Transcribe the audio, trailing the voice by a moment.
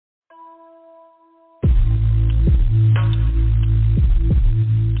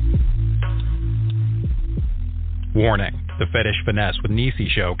Warning: the Fetish Finesse with Nisi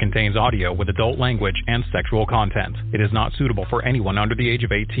show contains audio with adult language and sexual content. It is not suitable for anyone under the age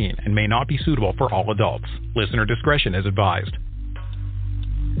of 18 and may not be suitable for all adults. Listener discretion is advised.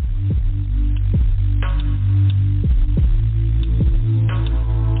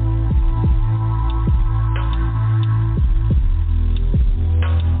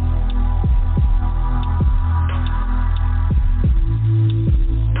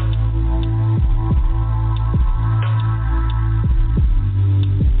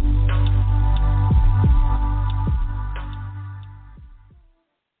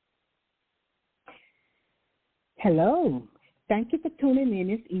 Hello. Thank you for tuning in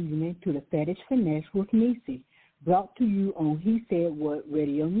this evening to the Fetish Finesse with Nisi, brought to you on He Said What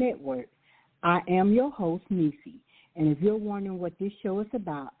Radio Network. I am your host, Nisi, and if you're wondering what this show is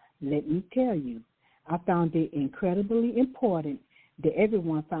about, let me tell you. I found it incredibly important that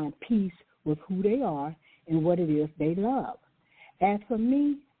everyone find peace with who they are and what it is they love. As for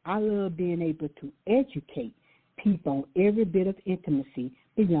me, I love being able to educate people on every bit of intimacy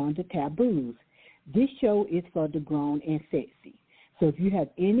beyond the taboos. This show is for the grown and sexy. So if you have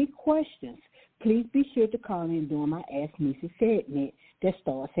any questions, please be sure to call in during my Ask Nisi segment that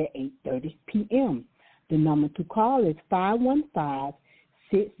starts at 8:30 p.m. The number to call is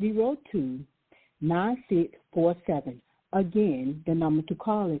 515-602-9647. Again, the number to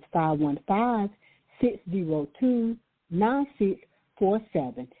call is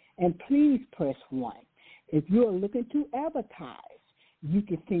 515-602-9647. And please press 1. If you are looking to advertise, you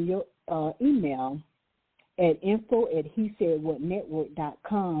can send your email at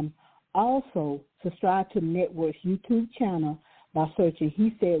info@hesaidwhatnetwork.com. Also, subscribe to the network's YouTube channel by searching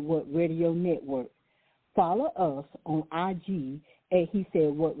He Said What Radio Network. Follow us on IG at He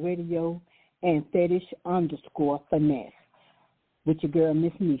Said What Radio and Fetish_Finesse with your girl,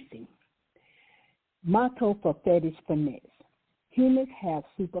 Miss Nisi. Motto for Fetish Finesse: humans have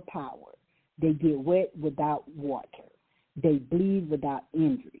superpower. They get wet without water. They bleed without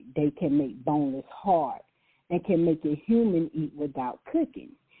injury. They can make boneless hard and can make a human eat without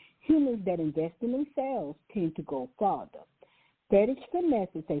cooking. Humans that invest in themselves tend to go farther. Fetish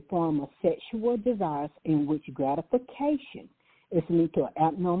finesse is a form of sexual desires in which gratification is linked to an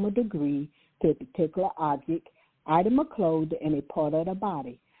abnormal degree to a particular object, item of clothing, and a part of the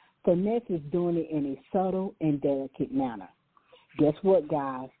body. Finesse is doing it in a subtle and delicate manner. Guess what,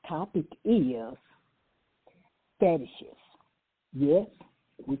 guys? Topic is fetishes. Yes,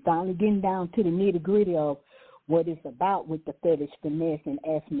 we're finally getting down to the nitty-gritty of what it's about with the Fetish Finesse and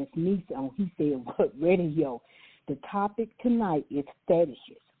Ask Miss Nisi on He Said What Radio. The topic tonight is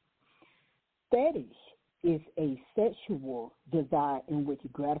fetishes. Fetish is a sexual desire in which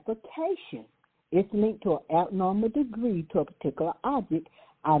gratification is linked to an abnormal degree to a particular object,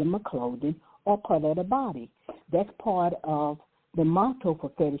 item of clothing, or part of the body. That's part of the motto for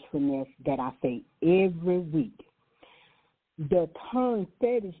Fetish Finesse that I say every week. The term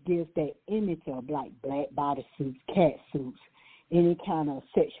fetish gives that image of like black bodysuits, cat suits, any kind of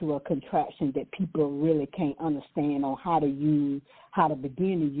sexual contraction that people really can't understand on how to use, how to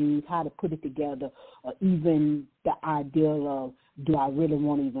begin to use, how to put it together, or even the ideal of, do I really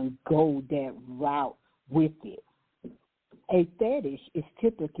want to even go that route with it? A fetish is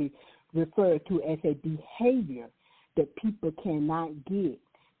typically referred to as a behavior that people cannot get,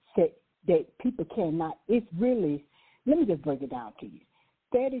 it's really, let me just break it down to you.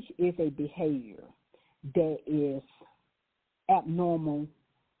 Fetish is a behavior that is abnormal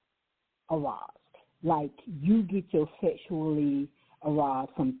aroused. Like you get your sexually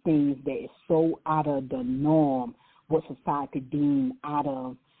aroused from things that is so out of the norm, what society deems out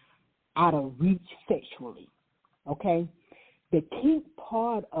of reach sexually. Okay? The kink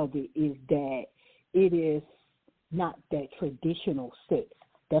part of it is that it is not that traditional sex.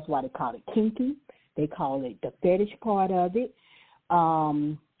 That's why they call it kinky. They call it the fetish part of it.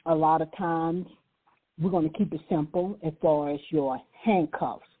 A lot of times, we're going to keep it simple as far as your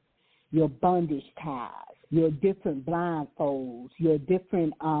handcuffs, your bondage ties, your different blindfolds, your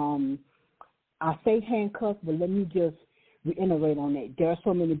different, I say handcuffs, but let me just reiterate on that. There are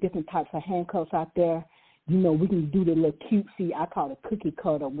so many different types of handcuffs out there. You know, we can do the little cutesy, I call it cookie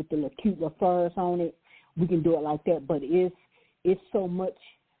cutter with the little cute little furs on it. We can do it like that, but it's so much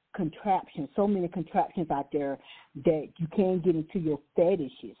contraption, so many contraptions out there that you can get into your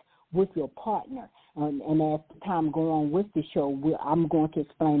fetishes with your partner. And as the time goes on with the show, I'm going to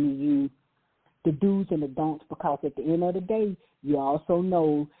explain to you the do's and the don'ts, because at the end of the day, you also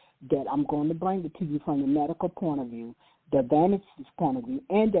know that I'm going to bring it to you from the medical point of view, the advantages point of view,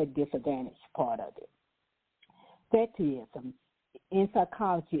 and the disadvantage part of it. Fetishism in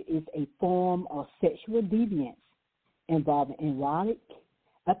psychology is a form of sexual deviance involving erotic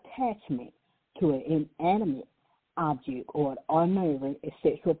attachment to an inanimate object or an ordinary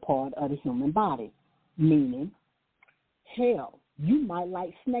sexual part of the human body. Meaning, hell, you might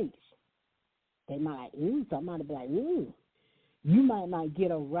like snakes. They might, somebody be like, ooh. You might not get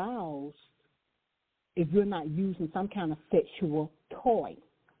aroused if you're not using some kind of sexual toy,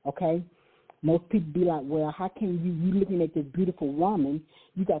 okay? Most people be like, well, how can you looking at this beautiful woman,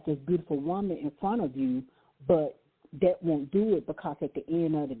 you got this beautiful woman in front of you, but that won't do it because at the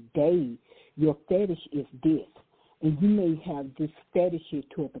end of the day, your fetish is this. And you may have this fetish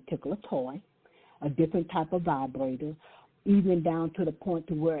to a particular toy, a different type of vibrator, even down to the point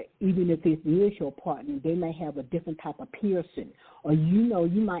to where even if it's your partner, they may have a different type of piercing. Or,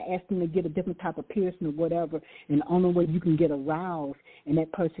 you might ask them to get a different type of piercing or whatever, and the only way you can get aroused and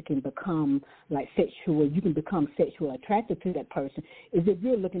that person can become like sexual, you can become sexually attracted to that person, is if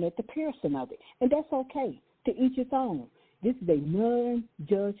you're looking at the piercing of it. And that's okay. To each its own. This is a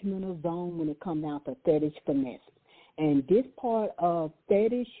non-judgmental zone when it comes down to fetish finesse. And this part of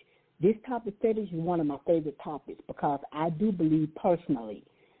fetish, this topic fetish is one of my favorite topics because I do believe personally,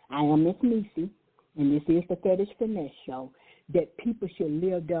 I am Miss Nisi, and this is the Fetish Finesse Show, that people should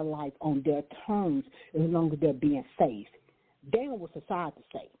live their life on their terms as long as they're being safe. Damn what society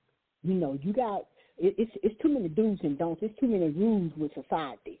say. It's too many do's and don'ts. It's too many rules with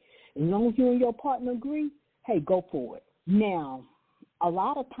society. As long as you and your partner agree, hey, go for it. Now, a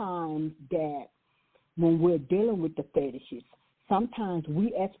lot of times that when we're dealing with the fetishes, sometimes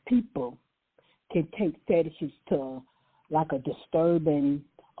we as people can take fetishes to like a disturbing,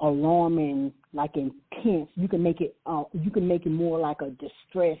 alarming, like intense. You can make it more like a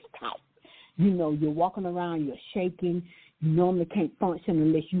distress type. You're walking around, you're shaking. You normally can't function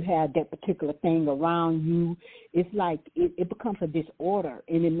unless you have that particular thing around you. It's like it becomes a disorder,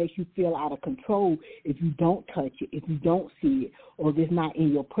 and it makes you feel out of control if you don't touch it, if you don't see it, or if it's not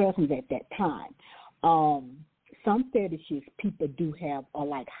in your presence at that time. Some fetishes people do have are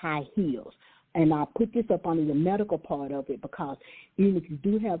like high heels. And I put this up under the medical part of it because even if you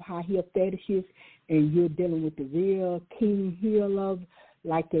do have high heel fetishes and you're dealing with the real king heel of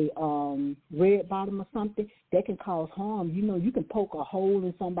like a red bottom or something, that can cause harm. You can poke a hole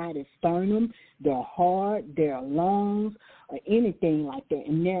in somebody's sternum, their heart, their lungs, or anything like that.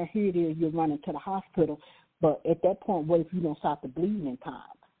 And here it is, you're running to the hospital. But at that point, what if you don't stop the bleeding in time?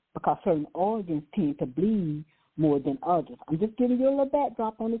 Because certain organs tend to bleed more than others. I'm just giving you a little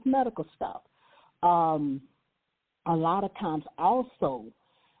backdrop on this medical stuff. A lot of times also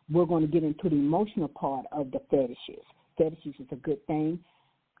we're going to get into the emotional part of the fetishes. Fetishes is a good thing.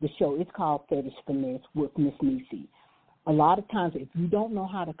 The show is called Fetish Finesse with Miss Nisi. A lot of times if you don't know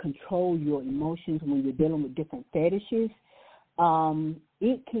how to control your emotions when you're dealing with different fetishes,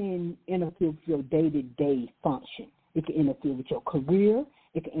 it can interfere with your day-to-day function. It can interfere with your career.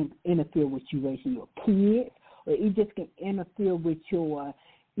 It can interfere with you raising your kids. Or it just can interfere with your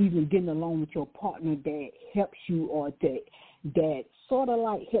even getting along with your partner that helps you or that sort of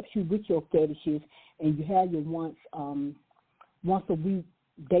like helps you with your fetishes, and you have your once a week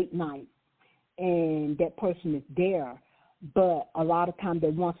date night, and that person is there. But a lot of times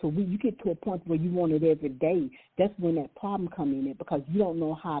that once a week, you get to a point where you want it every day. That's when that problem comes in, because you don't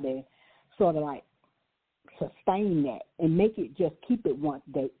know how to sort of like sustain that and make it just keep it once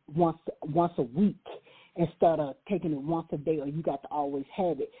a week instead of taking it once a day, or you got to always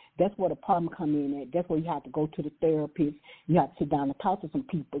have it. That's where the problem comes in at. That's where you have to go to the therapist. You have to sit down and talk to some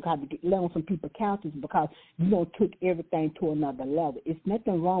people. You have to lay on some people's couches because you don't took everything to another level. It's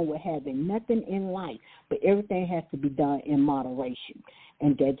nothing wrong with having nothing in life, but everything has to be done in moderation.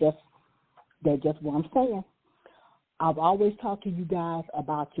 And that's just what I'm saying. I've always talked to you guys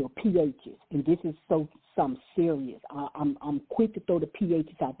about your pHs, and this is something serious. I'm quick to throw the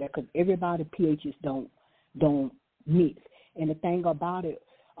pHs out there because everybody's pHs don't mix. And the thing about it,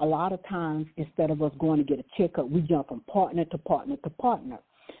 a lot of times instead of us going to get a checkup, we jump from partner to partner to partner.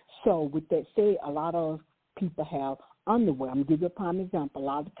 So with that said, a lot of people have underwear. I'm going to give you a prime example. A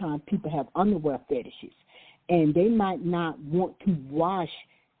lot of times people have underwear fetishes, and they might not want to wash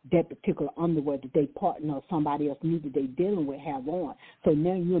that particular underwear that they partner or somebody else new that they're dealing with have on. So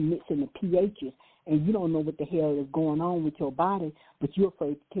now you're mixing the pHs, and you don't know what the hell is going on with your body, but you're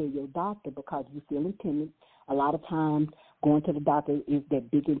afraid to tell your doctor because you're feeling timid. A lot of times going to the doctor is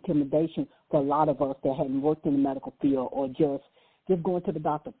that big intimidation for a lot of us that haven't worked in the medical field or just going to the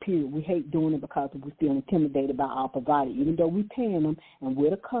doctor, period. We hate doing it because we feel intimidated by our provider. Even though we're paying them and we're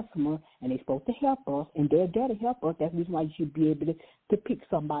the customer and they're supposed to help us and they're there to help us, that's the reason why you should be able to pick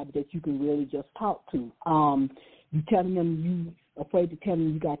somebody that you can really just talk to. You telling them you afraid to tell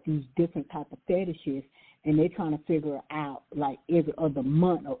them you got these different type of fetishes, and they're trying to figure out, like, every other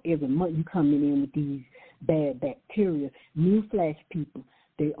month or every month you coming in with these bad bacteria. Newsflash, people,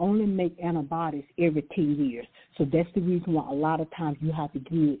 they only make antibiotics every 10 years. So that's the reason why a lot of times you have to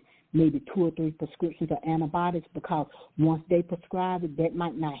get maybe 2 or 3 prescriptions of antibiotics, because once they prescribe it, that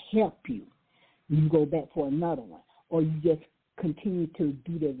might not help you. You go back for another one, or you just continue to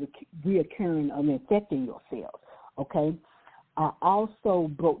do the reoccurring of infecting yourself, okay? I also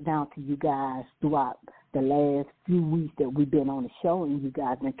broke down to you guys throughout the last few weeks that we've been on the show, and you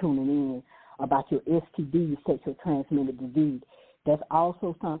guys been tuning in, about your STD, sexual transmitted disease. That's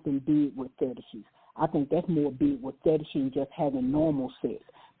also something big with fetishes. I think that's more big with fetishes than just having normal sex,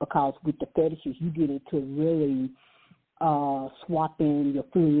 because with the fetishes you get into really swapping your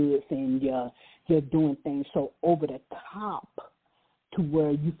fluids and you're doing things so over the top to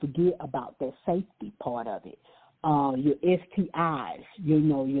where you forget about that safety part of it. Your STIs,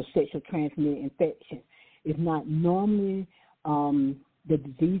 your sexual transmitted infection, is not normally the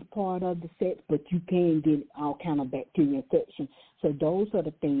disease part of the sex, but you can get all kind of bacteria infection. So those are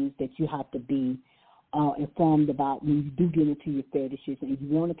the things that you have to be informed about when you do get into your fetishes and you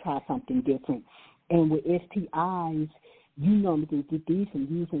want to try something different. And with STIs, you normally can get these from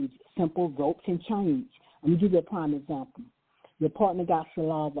using simple ropes and chains. I'm going to give you a prime example. Your partner got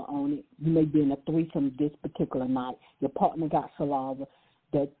saliva on it. You may be in a threesome this particular night. Your partner got saliva.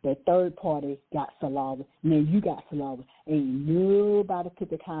 The third party got saliva. And then you got saliva. Ain't nobody took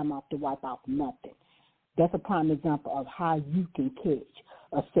the time off to wipe off nothing. That's a prime example of how you can catch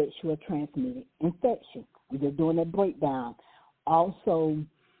a sexual transmitted infection. I'm just doing a breakdown. Also,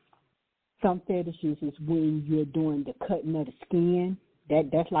 some fetishes is when you're doing the cutting of the skin.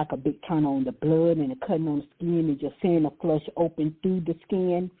 That's like a big turn on the blood and the cutting on the skin and just seeing the flesh open through the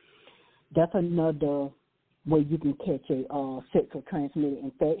skin. That's another way you can catch a sexual transmitted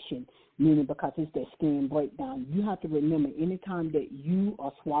infection, meaning because it's that skin breakdown. You have to remember, anytime that you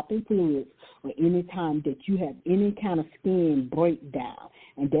are swapping fluids or anytime that you have any kind of skin breakdown,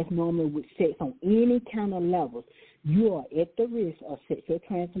 and that's normally with sex on any kind of levels, you are at the risk of sexual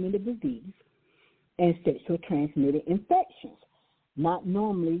transmitted disease and sexual transmitted infections. Not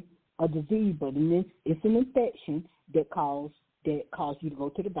normally a disease, but it's an infection that causes you to go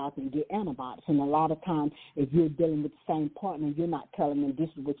to the doctor and get antibiotics. And a lot of times, if you're dealing with the same partner, you're not telling them this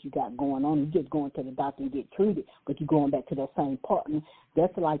is what you got going on. You're just going to the doctor and get treated, but you're going back to that same partner.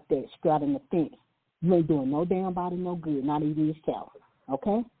 That's like that straddling the fence. You ain't doing no damn body no good, not even yourself,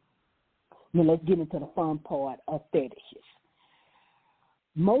 okay? Now let's get into the fun part of fetishes.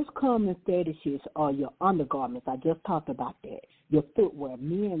 Most common fetishes are your undergarments. I just talked about that. Your footwear.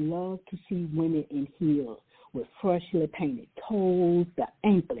 Men love to see women in heels with freshly painted toes, the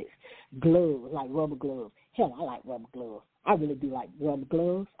anklets, gloves, like rubber gloves. Hell, I like rubber gloves. I really do like rubber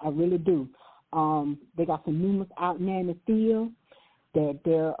gloves. I really do. They got some numerous out now in the field.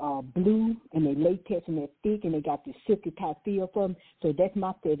 They're blue and they latex and they're thick and they got this silky type feel for them. So that's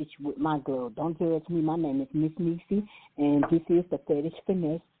my fetish with my gloves. Don't judge me. My name is Miss Nisi, and this is the Fetish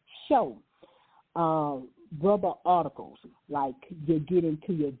Finesse Show. Rubber articles, like you get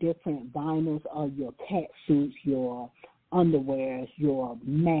into your different vinyls of your cat suits, your underwears, your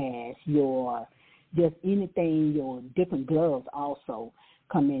masks, your just anything, your different gloves also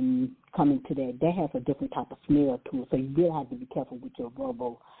come into that. That has a different type of smell to it, so you really have to be careful with your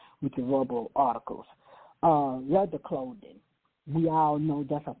rubber articles. Leather clothing. We all know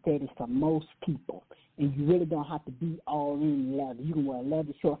that's a fetish for most people, and you really don't have to be all in leather. You can wear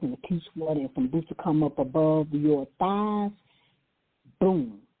leather shorts and a cute sweater and some boots to come up above your thighs.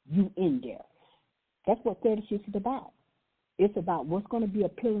 Boom, you in there. That's what fetish is about. It's about what's going to be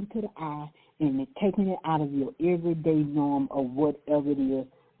appealing to the eye and taking it out of your everyday norm of whatever it is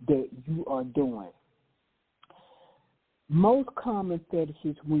that you are doing. Most common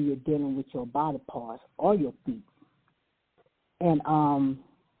fetishes when you're dealing with your body parts are your feet. And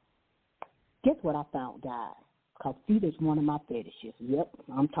guess what I found, guys? Because feet is one of my fetishes. Yep,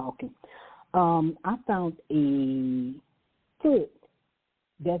 I'm talking. I found a foot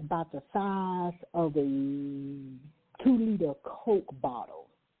that's about the size of a 2-liter Coke bottle.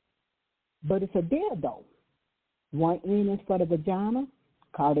 But it's a dildo. One end is for the vagina,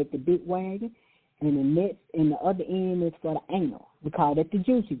 call it the big wagon, and the other end is for the anal. We call it the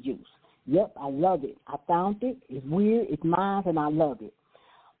juicy juice. Yep, I love it. I found it. It's weird. It's mine, and I love it.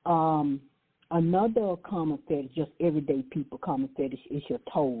 Another common fetish, just everyday people common fetish, is your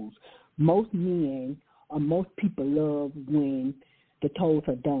toes. Most men or most people love when the toes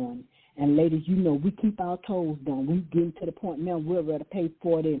are done. And ladies, you know, we keep our toes done. We getting to the point now we're ready to pay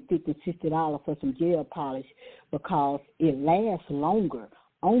 $40 and $50 and $60 for some gel polish because it lasts longer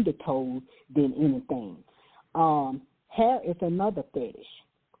on the toes than anything. Hair is another fetish.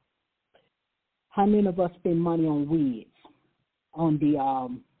 How many of us spend money on wigs, on the,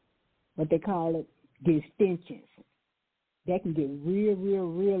 what they call it, the extensions? That can get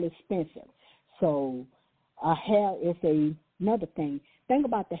real expensive. So hair is another thing. Think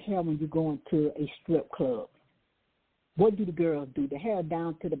about the hair when you go into a strip club. What do the girls do? The hair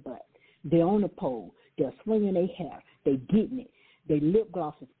down to the butt. They're on the pole. They're swinging their hair. They're getting it. Their lip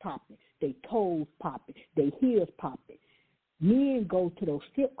gloss is popping. Their toes popping. Their heels popping. Men go to those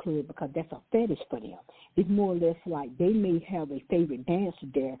strip clubs because that's a fetish for them. It's more or less like they may have a favorite dancer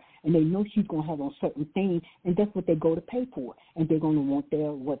there, and they know she's going to have on certain things, and that's what they go to pay for. And they're going to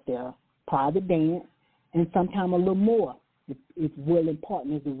want their private dance, and sometimes a little more if willing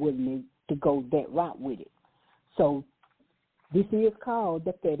partners are willing to go that route with it. So this is called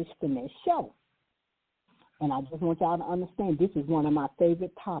the Fetish Finesse Show. And I just want y'all to understand this is one of my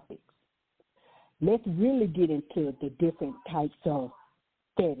favorite topics. Let's really get into the different types of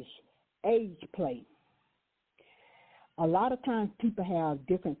fetish. Age play. A lot of times people have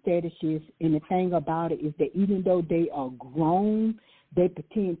different fetishes, and the thing about it is that even though they are grown, they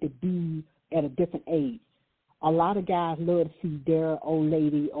pretend to be at a different age. A lot of guys love to see their old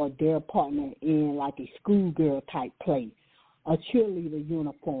lady or their partner in like a schoolgirl type play, a cheerleader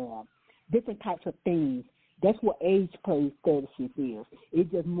uniform, different types of things. That's what age play fetishes is.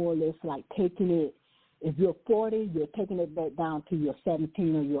 It's just more or less like taking it, if you're 40, you're taking it back down to you're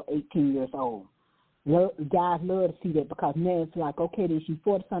 17 or you're 18 years old. Guys love to see that because now it's like, okay, then she's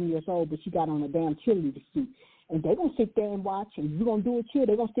 40-some years old, but she got on a damn cheerleader suit. And they're going to sit there and watch, and you're going to do a cheer,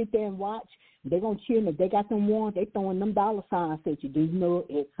 they're going to sit there and watch. They're going to cheer, and if they got them ones, they throwing them dollar signs at you. Do you know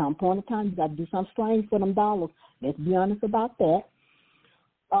at some point in time you got to do something strange for them dollars? Let's be honest about that.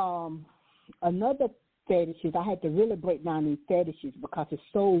 Another fetish is, I had to really break down these fetishes because it's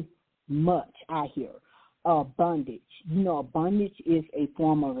so much out here. Bondage. You know, bondage is a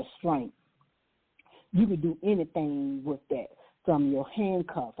form of restraint. You can do anything with that. From your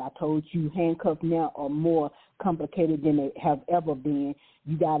handcuffs. I told you handcuffs now are more complicated than they have ever been.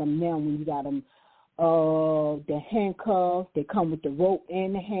 You got them now when you got them, the handcuffs, they come with the rope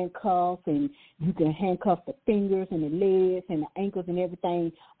and the handcuffs, and you can handcuff the fingers and the legs and the ankles and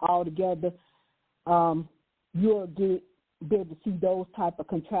everything all together. You'll be able to see those type of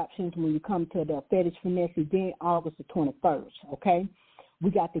contraptions when you come to the Fetish Finesse event August the 21st, okay?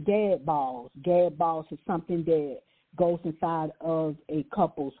 We got the gag balls. Gag balls is something that goes inside of a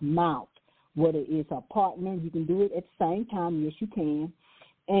couple's mouth. Whether it's a partner, you can do it at the same time, yes you can,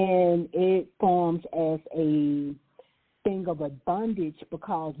 and it forms as a thing of a bondage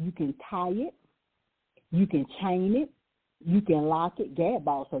because you can tie it, you can chain it, you can lock it. Gag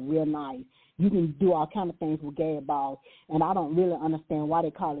balls are real nice. You can do all kind of things with gag balls, and I don't really understand why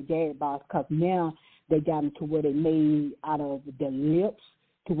they call it gag balls because now they got them to where they made out of the lips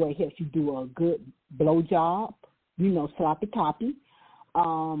to where it helps you do a good blowjob. You know, sloppy toppy.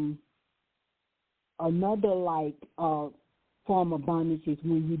 Another form of bondage is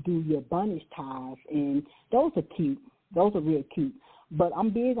when you do your bondage ties, and those are cute. Those are real cute. But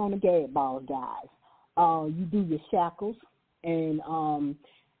I'm big on the gag balls, guys. You do your shackles, and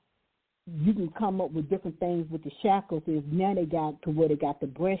you can come up with different things with the shackles. Is now they got to where they got the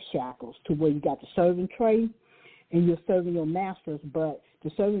breast shackles, to where you got the serving tray, and you're serving your masters, but the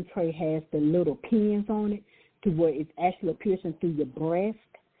serving tray has the little pins on it, to where it's actually piercing through your breast.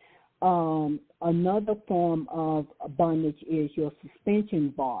 Another form of bondage is your suspension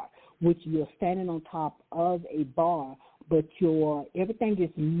bar, which you're standing on top of a bar, but everything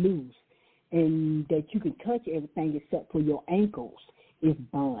is loose, and that you can touch everything except for your ankles is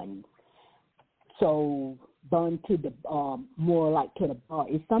bond. So bond to the more like to the bar.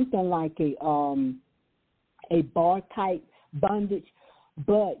 It's something like a bar type bondage,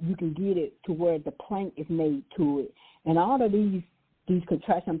 but you can get it to where the plank is made to it. And all of these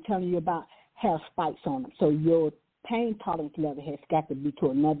contractions I'm telling you about have spikes on them. So your pain tolerance level has got to be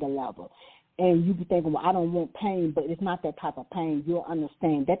to another level. And you be thinking, well, I don't want pain, but it's not that type of pain. You'll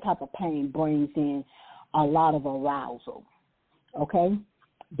understand that type of pain brings in a lot of arousal. Okay?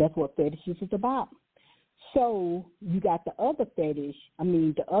 That's what fetishes is about. So you got the other fetish.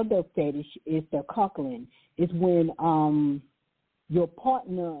 The other fetish is the cuckolding. It's when your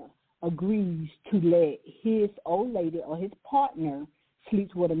partner agrees to let his old lady or his partner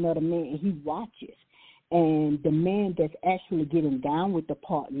sleeps with another man and he watches. And the man that's actually getting down with the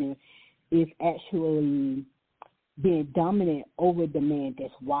partner is actually being dominant over the man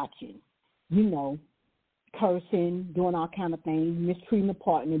that's watching. You know, cursing, doing all kind of things, mistreating the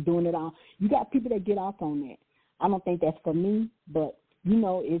partner, doing it all. You got people that get off on that. I don't think that's for me, but, you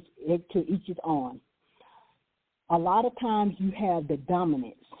know, it's to each his own. a lot of times you have the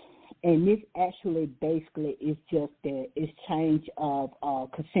dominance, and this actually basically is just the exchange of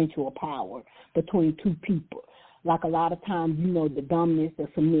consensual power between two people. Like a lot of times, the dominance, the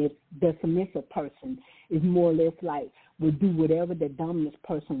submissive person is more or less like will do whatever the dominant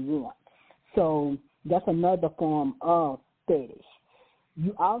person wants. So that's another form of fetish.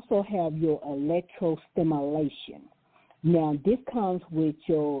 You also have your electrostimulation. Now, this comes with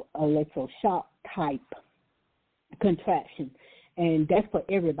your electroshock type contraction, and that's for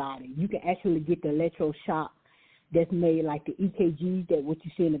everybody. You can actually get the electroshock that's made like the EKG, that what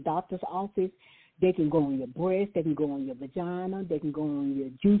you see in the doctor's office. They can go on your breast, they can go on your vagina, they can go on your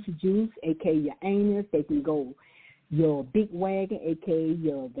juicy juice, aka your anus, they can go your big wagon, aka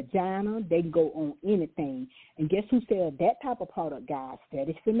your vagina, they can go on anything. And guess who sells that type of product, guys?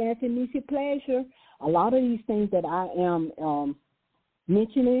 Fetish, Finesse, and Niche Pleasure. A lot of these things that I am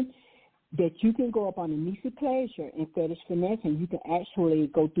mentioning, that you can go up on the Niche Pleasure and Fetish Finesse, and you can actually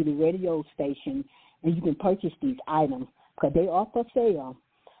go through the radio station and you can purchase these items because they are for sale.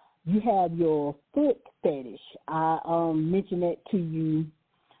 You have your foot fetish. I mentioned that to you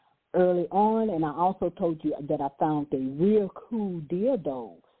early on, and I also told you that I found a real cool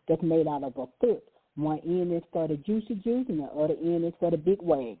dildo that's made out of a foot. One end is for the juicy juice, and the other end is for the big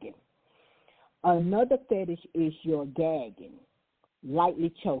wagon. Another fetish is your gagging,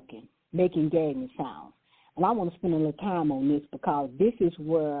 lightly choking, making gagging sounds. And I want to spend a little time on this because this is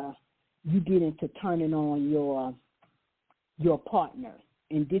where you get into turning on your partner.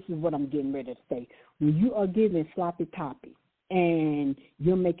 And this is what I'm getting ready to say. When you are giving sloppy toppy and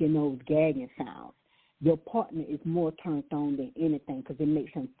you're making those gagging sounds, your partner is more turned on than anything because it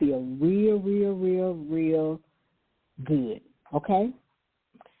makes them feel real, real, real, real good, okay?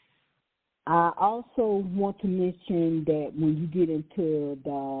 I also want to mention that when you get into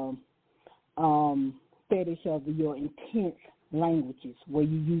the fetish of your intense languages, where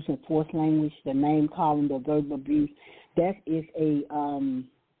you're using forced language, the name calling, the verbal abuse, that is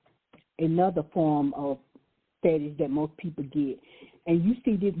another form of fetish that most people get. And you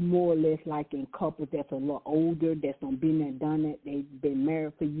see this more or less like in couples that's a little older, that's been there, done it. They've been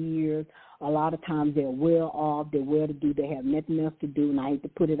married for years. A lot of times they're well off, they're well to do, they have nothing else to do, and I hate to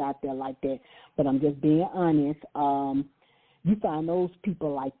put it out there like that, but I'm just being honest. You find those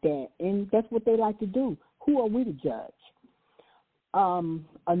people like that, and that's what they like to do. Who are we to judge?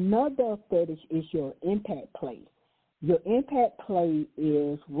 Another fetish is your impact play. Your impact play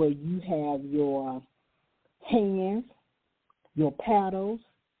is where you have your hands, your paddles,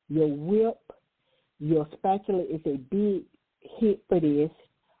 your whip, your spatula is a big hit for this.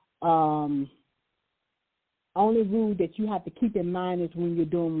 Only rule that you have to keep in mind is when you're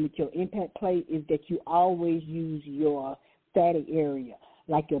doing with your impact play is that you always use your fatty area,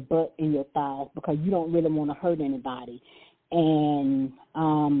 like your butt and your thighs, because you don't really want to hurt anybody. And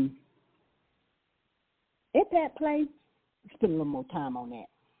impact play, spend a little more time on that.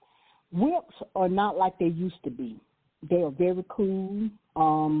 Whips are not like they used to be. They are very cool. I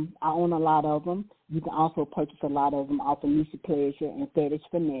own a lot of them. You can also purchase a lot of them off of Niche Pleasure and Fetish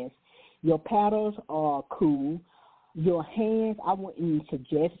Finesse. Your paddles are cool. Your hands, I wouldn't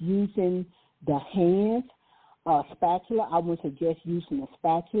suggest using the hands. Spatula, I would suggest using a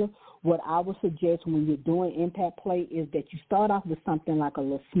spatula. What I would suggest when you're doing impact play is that you start off with something like a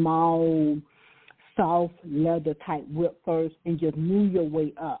little small, soft leather type whip first and just move your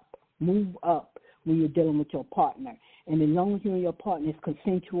way up. Move up when you're dealing with your partner. And as long as you and your partner is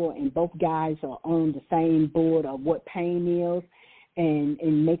consensual and both guys are on the same board of what pain is and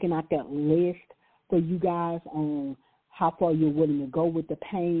making out that list for you guys on how far you're willing to go with the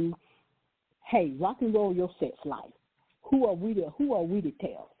pain, hey, rock and roll your sex life. Who are we to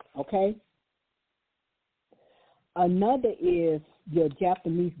tell, okay? Another is your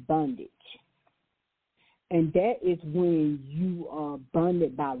Japanese bondage. And that is when you are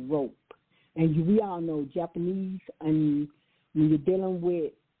bonded by rope. And we all know Japanese, and when you're dealing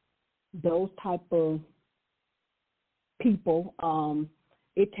with those type of people,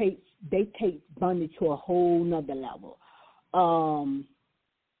 they take bondage to a whole nother level.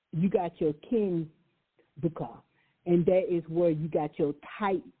 You got your kinbuka, and that is where you got your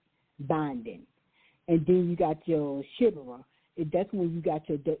tight binding. And then you got your shibara. That's when you got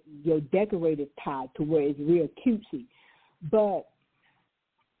your decorated tie to where it's real cutesy. But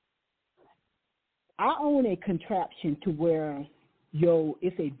I own a contraption to where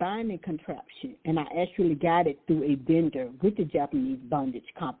it's a binding contraption, and I actually got it through a vendor with the Japanese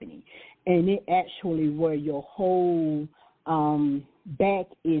bondage company. And it actually where your whole back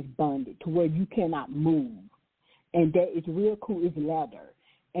is bonded to where you cannot move. And that is real cool. It's leather,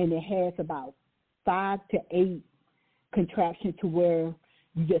 and it has about 5 to 8 contraption to where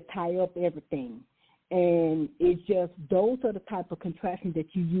you just tie up everything. And it's just, those are the type of contraptions that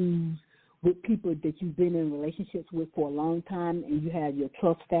you use with people that you've been in relationships with for a long time, and you have your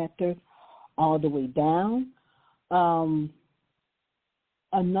trust factor all the way down.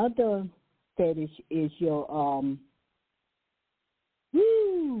 Another fetish is your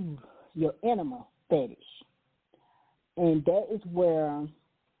enema fetish. And that is where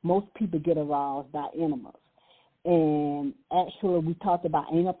most people get aroused by enemas. And actually, we talked about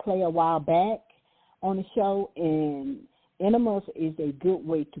anal play a while back on the show, and enemas is a good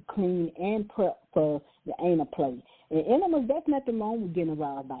way to clean and prep for the anal play. And enemas, there's nothing wrong with getting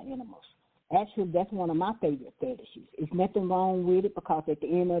aroused by enemas. Actually, that's one of my favorite fetishes. There's nothing wrong with it because at the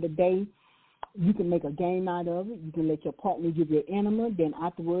end of the day, you can make a game out of it. You can let your partner give you an enema. Then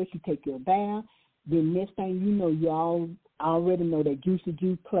afterwards, you take your bath. Then next thing you know, you all already know that juicy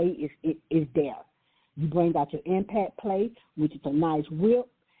juice play is there. You bring out your impact play, which is a nice whip,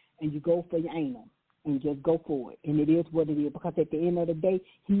 and you go for your anal and just go for it. And it is what it is, because at the end of the day,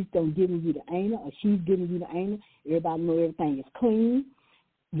 he's done giving you the anal or she's giving you the anal. Everybody know everything is clean.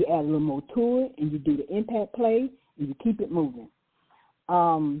 You add a little more to it, and you do the impact play, and you keep it moving.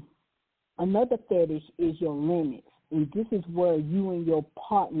 Another fetish is your limits, and this is where you and your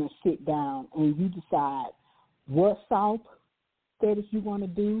partner sit down and you decide what soft fetish you want to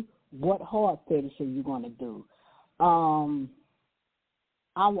do, what hard fetish are you going to do.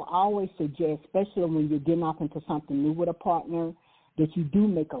 I will always suggest, especially when you're getting off into something new with a partner, that you do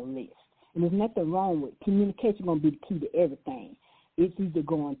make a list. And there's nothing wrong with communication. Going to be the key to everything. It's either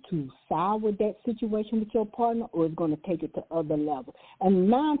going to side with that situation with your partner, or it's going to take it to other levels. And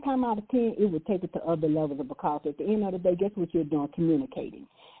 9 times out of 10, it will take it to other levels, because at the end of the day, guess what you're doing? Communicating.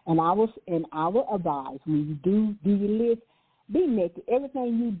 And I will advise, when you do your list, be naked.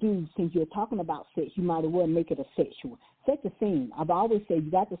 Everything you do, since you're talking about sex, you might as well make it a sexual. Set the scene. I've always said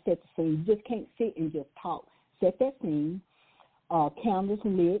you got to set the scene. You just can't sit and just talk. Set that scene. Candles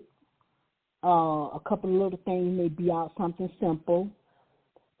lit. A couple of little things may be out, something simple,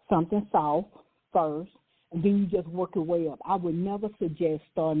 something soft first, and then you just work your way up. I would never suggest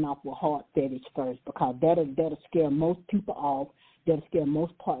starting off with hard fetish first, because that'll scare most people off. That'll scare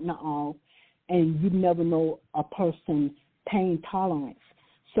most partner off, and you never know a person's pain tolerance.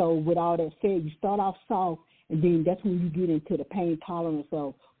 So with all that said, you start off soft, and then that's when you get into the pain tolerance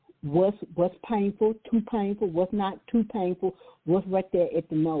of what's painful, too painful, what's not too painful, what's right there at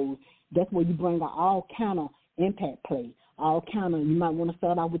the nose. That's where you bring out all kind of impact play, all kind of. You might want to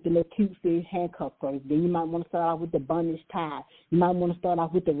start out with the little cutesy handcuff first. Then you might want to start out with the bondage tie. You might want to start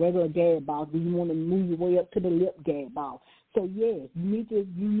out with the regular gag ball. Then you want to move your way up to the lip gag ball. So yes, you need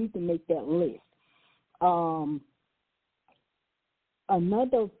to make that list.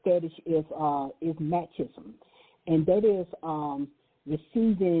 Another fetish is machism, and that is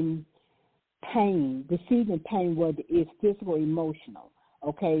receiving pain, whether it's physical or emotional.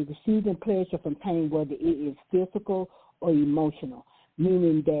 Okay, receiving pleasure from pain, whether it is physical or emotional,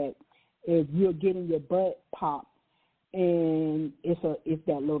 meaning that if you're getting your butt popped and it's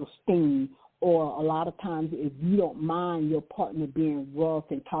that little sting, or a lot of times if you don't mind your partner being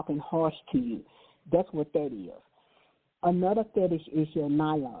rough and talking harsh to you, that's what that is. Another fetish is your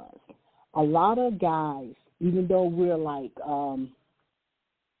nylons. A lot of guys, even though we're like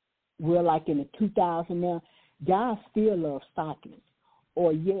in the 2000s now, guys still love stockings.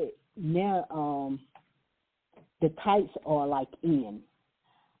 Or yet now the tights are like in.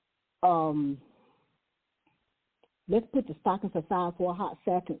 Let's put the stockings aside for a hot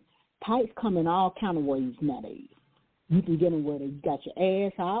second. Tights come in all kind of ways nowadays. You can get them where you got your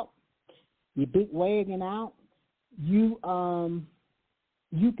ass out, your big wagon out. You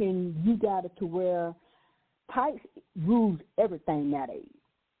got it to where tights rules everything nowadays.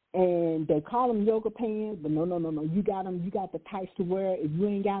 And they call them yoga pants, but no. You got them. You got the tights to wear. If you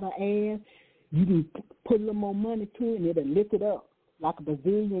ain't got an ass, you can put a little more money to it, and it'll lift it up like a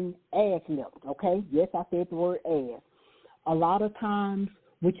Brazilian ass lift. Okay? Yes, I said the word ass. A lot of times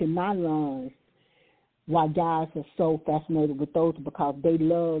with your nylons, why guys are so fascinated with those, because they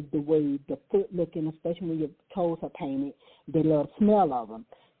love the way the foot looking, especially when your toes are painted. They love the smell of them,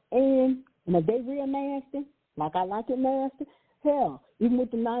 and if they real nasty, like I like it nasty. Hell, even with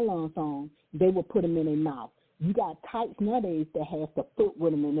the nylons on, they will put them in their mouth. You got tights nowadays that has the foot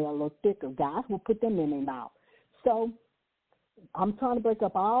with them, and they're a little thicker. Guys will put them in their mouth. So I'm trying to break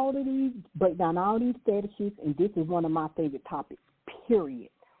down all these fetishes, and this is one of my favorite topics,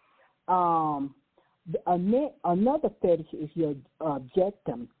 period. Another fetish is your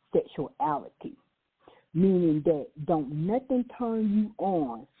objectum sexuality, meaning that don't nothing turn you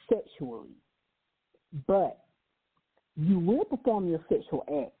on sexually, but You will perform your sexual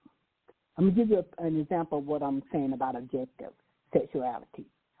act. I'm going to give you an example of what I'm saying about objective sexuality.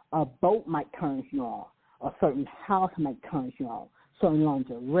 A boat might turn you on. A certain house might turn you on. Certain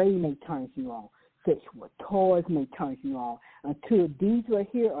lingerie may turn you on. Sexual toys may turn you on. Until these right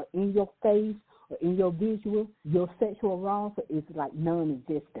here are in your face or in your visual, your sexual arousal is like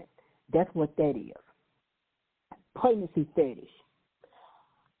non-existent. That's what that is. Pregnancy fetish.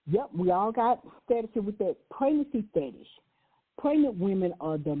 Yep, we all got fetishes with that pregnancy fetish. Pregnant women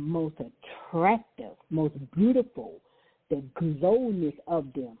are the most attractive, most beautiful. The glowness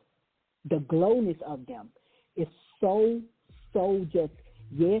of them is so just,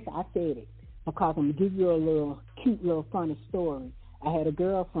 yes, I said it, because I'm going to give you a little cute little funny story. I had a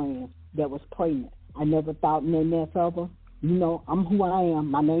girlfriend that was pregnant. I never thought nothing else of her. You know, I'm who I am.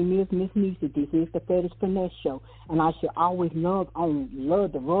 My name is Miss Nisi. This is the Fetish Finesse Show, and I should always love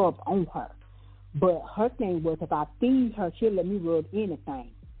the rub on her. But her thing was, if I feed her, she'll let me rub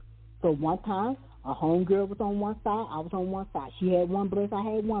anything. So one time, a homegirl was on one side, I was on one side. She had one breast, I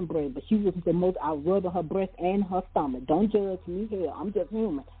had one breast, but she was the most, I rubbed her breast and her stomach. Don't judge me here. I'm just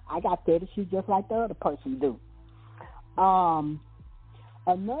human. I got fetishes just like the other person do.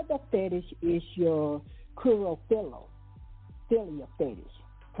 Another fetish is your curiophilia fetish.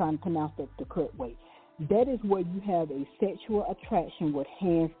 Trying to pronounce that the correct way. That is where you have a sexual attraction with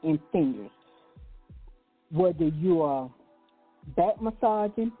hands and fingers. Whether you are back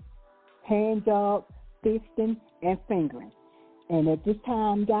massaging, hand job, fisting, and fingering. And at this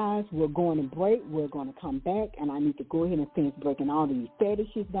time, guys, we're going to break. We're going to come back, and I need to go ahead and finish breaking all these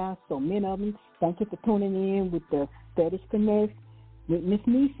fetishes down, so many of them. Thank you for tuning in with the Fetish Finesse with Miss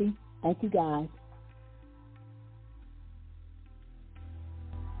Nisi. Thank you, guys.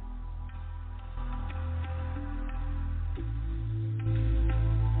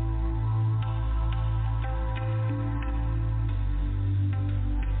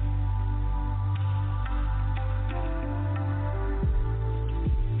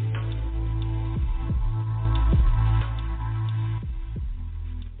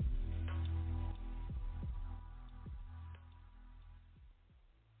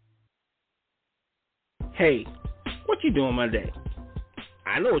 Hey, what you doing Monday?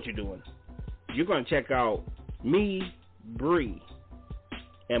 I know what you're doing. You're going to check out me, Bree,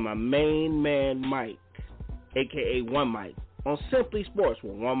 and my main man, Mike, a.k.a. One Mike, on Simply Sports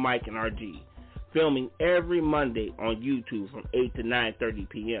with One Mike and RG, filming every Monday on YouTube from 8 to 9:30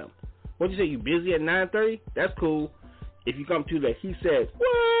 p.m. What'd you say, you busy at 9:30? That's cool. If you come to the He Says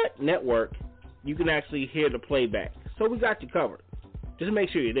What network, you can actually hear the playback. So we got you covered. Just make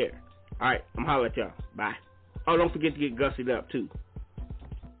sure you're there. All right, I'm hollering at y'all. Bye. Oh, don't forget to get gussied up, too.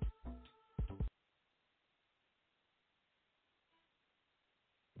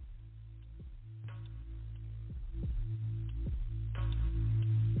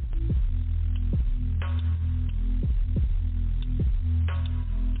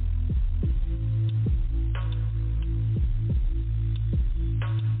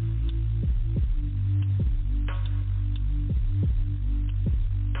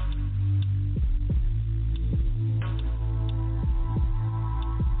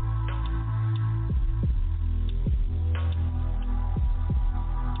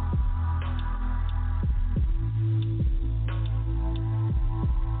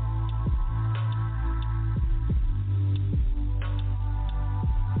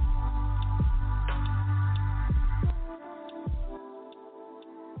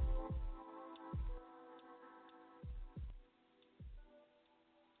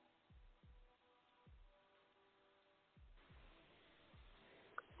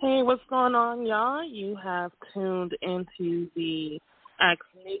 Hey, what's going on, y'all? You have tuned into the Ask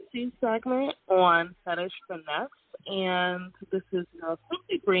Nisi segment on Fetish Finesse, and this is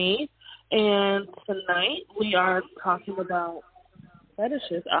Simply Bree, and tonight we are talking about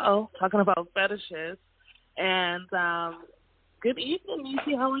fetishes. Talking about fetishes, and good evening,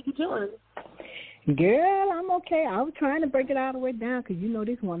 Nisi. How are you doing? Girl, I'm okay. I was trying to break it all the way down because, you know,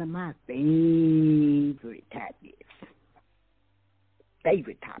 this is one of my favorite topics.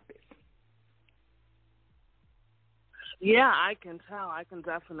 Yeah, I can tell. I can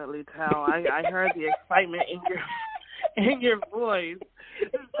definitely tell. I heard the excitement in your voice.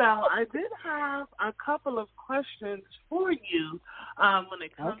 So I did have a couple of questions for you when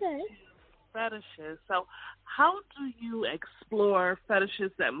it comes to fetishes. So how do you explore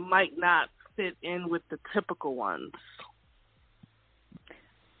fetishes that might not fit in with the typical ones?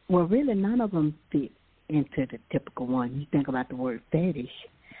 Well, really, none of them fit into the typical one. You think about the word fetish.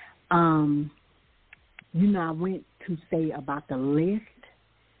 You know, I went to say about the list.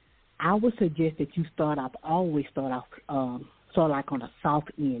 I would suggest that you always start off like on a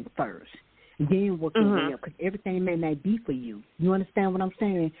soft end first. Then work your way up, because everything may not be for you. You understand what I'm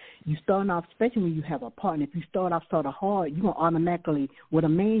saying? You starting off, especially when you have a partner, if you start off sort of hard, you're going to automatically, with a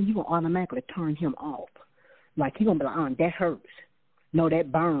man, you're going to automatically turn him off. Like, you're going to be like, that hurts. No,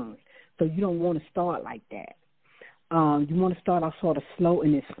 that burns. So you don't want to start like that. You want to start off sort of slow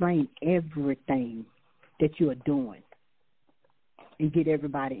and explain everything that you are doing and get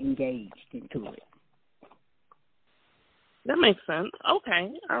everybody engaged into it. That makes sense.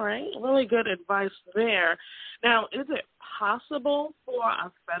 Okay. All right. Really good advice there. Now, is it possible for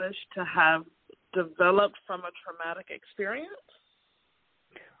a fetish to have developed from a traumatic experience?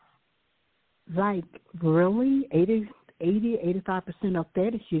 Like, really? 85% of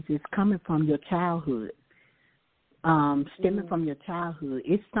fetishes is coming from your childhood. Stemming from your childhood.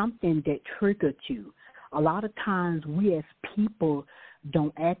 It's something that triggered you. A lot of times we as people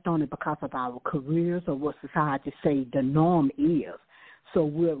don't act on it because of our careers or what society say the norm is. So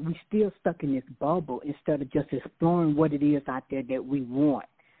we're still stuck in this bubble instead of just exploring what it is out there that we want.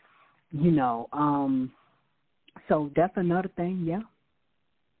 So that's another thing, yeah.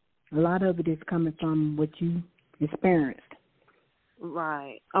 A lot of it is coming from what you experienced.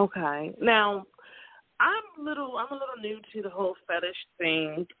 Right. Okay. Now, I'm a little new to the whole fetish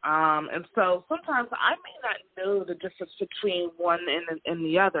thing, and so sometimes I may not know the difference between one and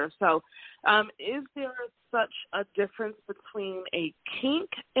the other. So, is there such a difference between a kink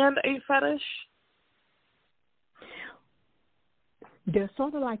and a fetish? They're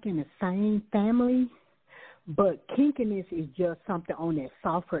sort of like in the same family, but kinkiness is just something on that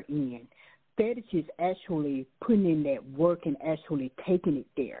softer end. Fetish is actually putting in that work and actually taking it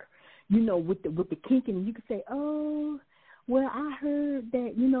there. With the kinking, you could say, oh, well, I heard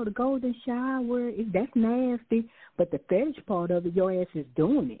that, the golden shower, that's nasty. But the fetish part of it, your ass is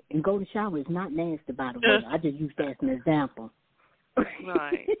doing it. And golden shower is not nasty, by the way. I just used that as an example.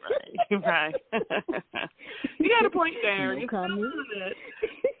 Right. You got a point there. You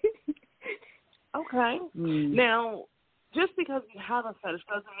Okay. Now, just because you have a fetish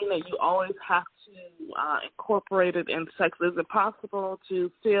doesn't mean that you always have to incorporate it in sex. Is it possible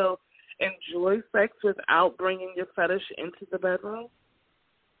to still enjoy sex without bringing your fetish into the bedroom?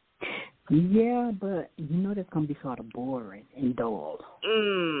 Yeah, but that's going to be sort of boring and dull.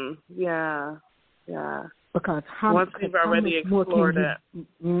 Yeah. Because once you've already explored it.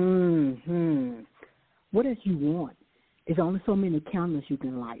 What else you want? There's only so many counters you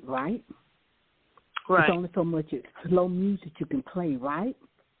can light, right? Right. There's only so much slow music you can play, right?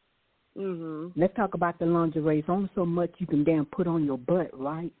 Let's talk about the lingerie. There's only so much you can damn put on your butt,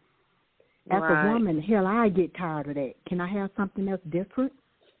 right? As a woman, hell, I get tired of that. Can I have something else different?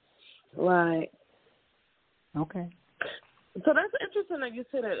 Right. Okay. So that's interesting that you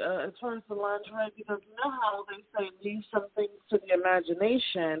said it as far as the lingerie, because you know how they say leave some things to the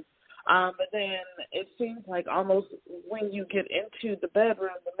imagination, but then it seems like almost when you get into the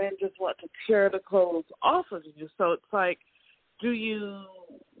bedroom, the men just want to tear the clothes off of you. So it's like, do you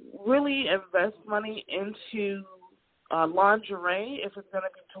really invest money into lingerie if it's going to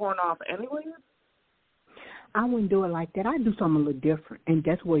be torn off anyways? I wouldn't do it like that. I do something a little different, and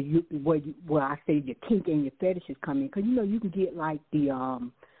that's where I say your kink and your fetishes come in. Because you can get like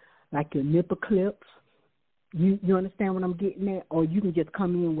like your nipple clips. You understand what I'm getting at? Or you can just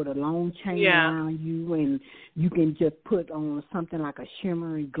come in with a long chain around you, and you can just put on something like a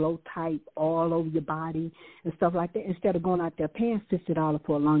shimmery glow type all over your body and stuff like that. Instead of going out there paying $50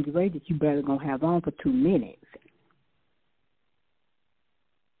 for a lingerie that you barely gonna have on for 2 minutes.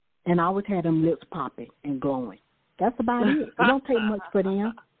 And I always had them lips popping and glowing. That's about it. It don't take much for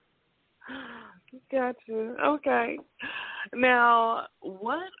them. Gotcha. Okay. Now,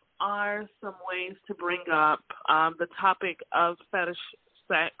 what are some ways to bring up the topic of fetish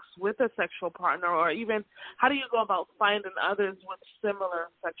sex with a sexual partner, or even how do you go about finding others with similar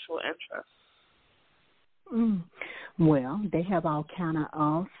sexual interests? Well, they have all kind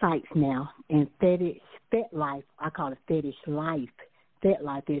of sites now, and FetLife, I call it Fetish Life.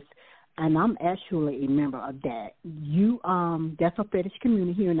 FetLife is, and I'm actually a member of that. That's a fetish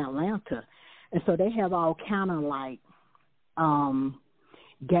community here in Atlanta, and so they have all kind of like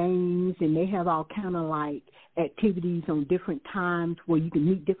games, and they have all kind of like activities on different times where you can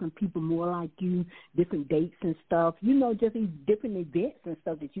meet different people more like you, different dates and stuff. Just these different events and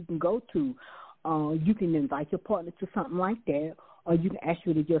stuff that you can go to. You can invite your partner to something like that, or you can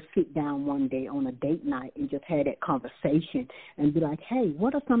actually just sit down one day on a date night and just have that conversation and be like, hey,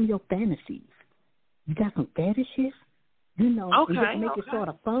 what are some of your fantasies? You got some fetishes? And just make it sort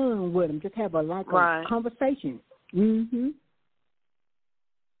of fun with them. Just have a conversation.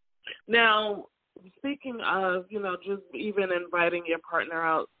 Now, speaking of, just even inviting your partner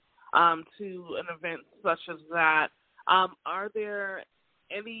out to an event such as that, are there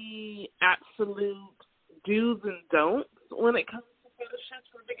any absolute do's and don'ts when it comes to fetishes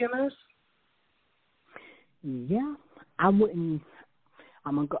for beginners? Yeah, I wouldn't.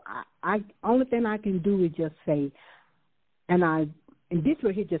 I'm gonna go. I only thing I can do is just say, and this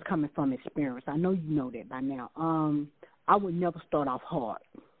right here just coming from experience. I know you know that by now. I would never start off hard.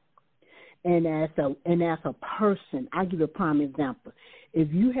 And as a person, I give you a prime example.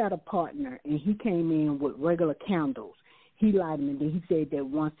 If you had a partner and he came in with regular candles, he lighted them, and then he said that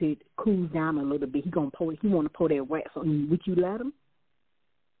once it cools down a little bit, he want to pour that wax on you. Would you let him?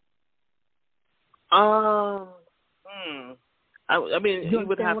 I mean, you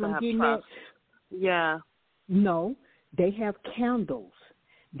would have to have trust. Yeah. No, they have candles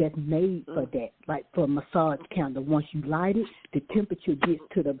that's made for that, like for a massage candle. Once you light it, the temperature gets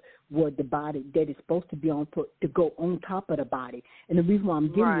to where the body that is supposed to be on to go on top of the body. And the reason why I'm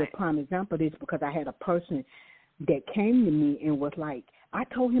giving you a prime example of this because I had a person that came to me and was like, I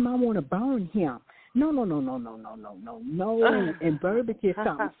told him I want to burn him. No. And verbiage is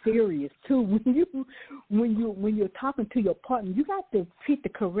something serious too. When you're talking to your partner, you got to pick the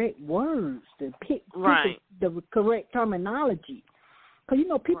correct words, to pick the correct terminology.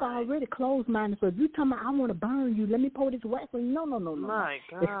 Because, people are already closed-minded. So if you're talking about, I want to burn you, let me pour this wax on you. No. My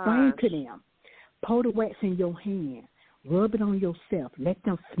gosh. Explain to them. Pour the wax in your hand. Rub it on yourself. Let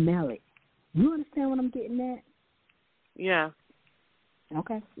them smell it. You understand what I'm getting at? Yeah.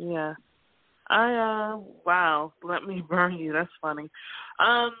 Okay. Yeah. Wow, let me burn you. That's funny.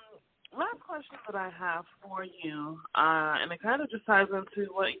 Last question that I have for you, and it kind of just ties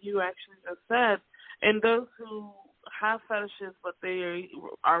into what you actually just said, and those who have fetishes but they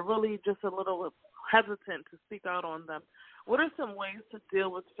are really just a little hesitant to speak out on them, what are some ways to deal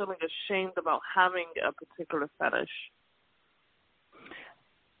with feeling ashamed about having a particular fetish?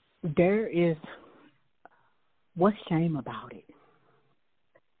 There is, what's shame about it?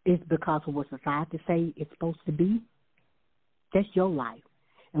 It's because of what society say it's supposed to be. That's your life.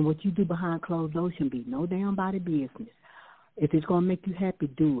 And what you do behind closed doors should be no damn body business. If it's going to make you happy,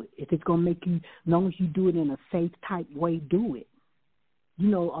 do it. If it's going to make you, as long as you do it in a safe type way, do it. A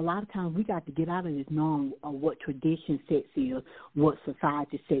lot of times we got to get out of this knowing what tradition sex is, what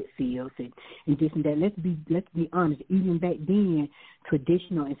society sex is, and this and that. Let's be honest. Even back then,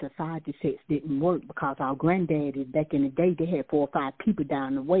 traditional and society sex didn't work because our granddaddies back in the day, they had 4 or 5 people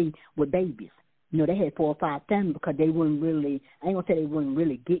down the way with babies. They had 4 or 5 families because they weren't really, I ain't going to say they weren't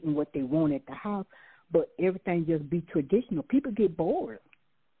really getting what they wanted at the house, but everything just be traditional. People get bored.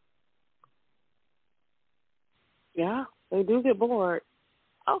 Yeah, they do get bored.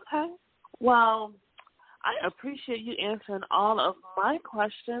 Okay. Well, I appreciate you answering all of my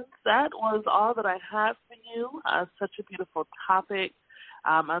questions. That was all that I had for you. Such a beautiful topic.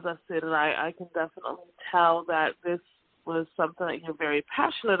 As I said, I can definitely tell that this was something that you're very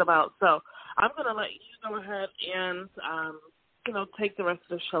passionate about. So I'm going to let you go ahead and, take the rest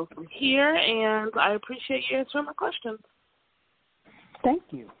of the show from here. And I appreciate you answering my questions. Thank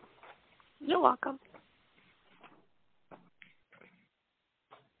you. You're welcome.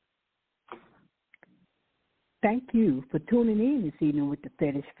 Thank you for tuning in this evening with the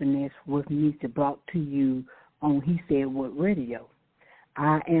Fetish Finesse with Nisi, brought to you on He Said What Radio.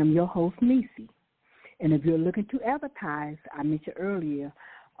 I am your host, Nisi. And if you're looking to advertise, I mentioned earlier,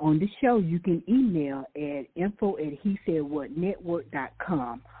 on the show you can email at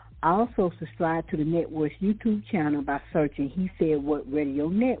info@hesaidwhatnetwork.com. Also subscribe to the network's YouTube channel by searching He Said What Radio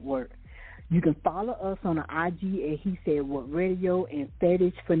Network. You can follow us on the IG at He Said What Radio and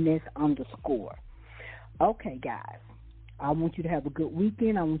Fetish Finesse _. Okay, guys, I want you to have a good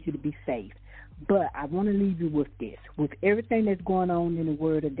weekend. I want you to be safe. But I want to leave you with this. With everything that's going on in the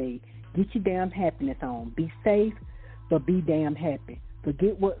world today, get your damn happiness on. Be safe, but be damn happy.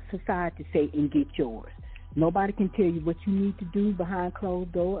 Forget what society say and get yours. Nobody can tell you what you need to do behind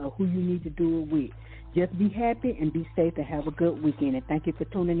closed doors or who you need to do it with. Just be happy and be safe and have a good weekend. And thank you for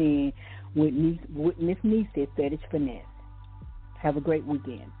tuning in with Miss Nisi at Fetish Finesse. Have a great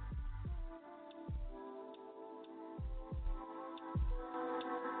weekend.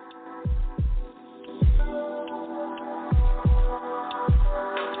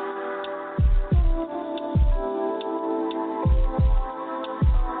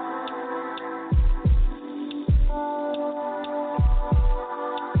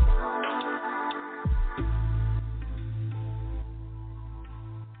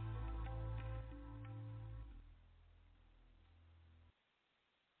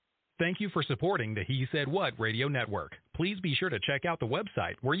 Thank you for supporting the He Said What Radio Network. Please be sure to check out the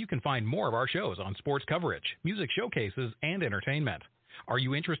website where you can find more of our shows on sports coverage, music showcases, and entertainment. Are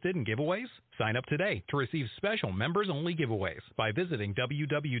you interested in giveaways? Sign up today to receive special members-only giveaways by visiting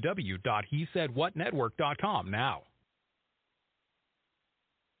www.hesaidwhatnetwork.com now.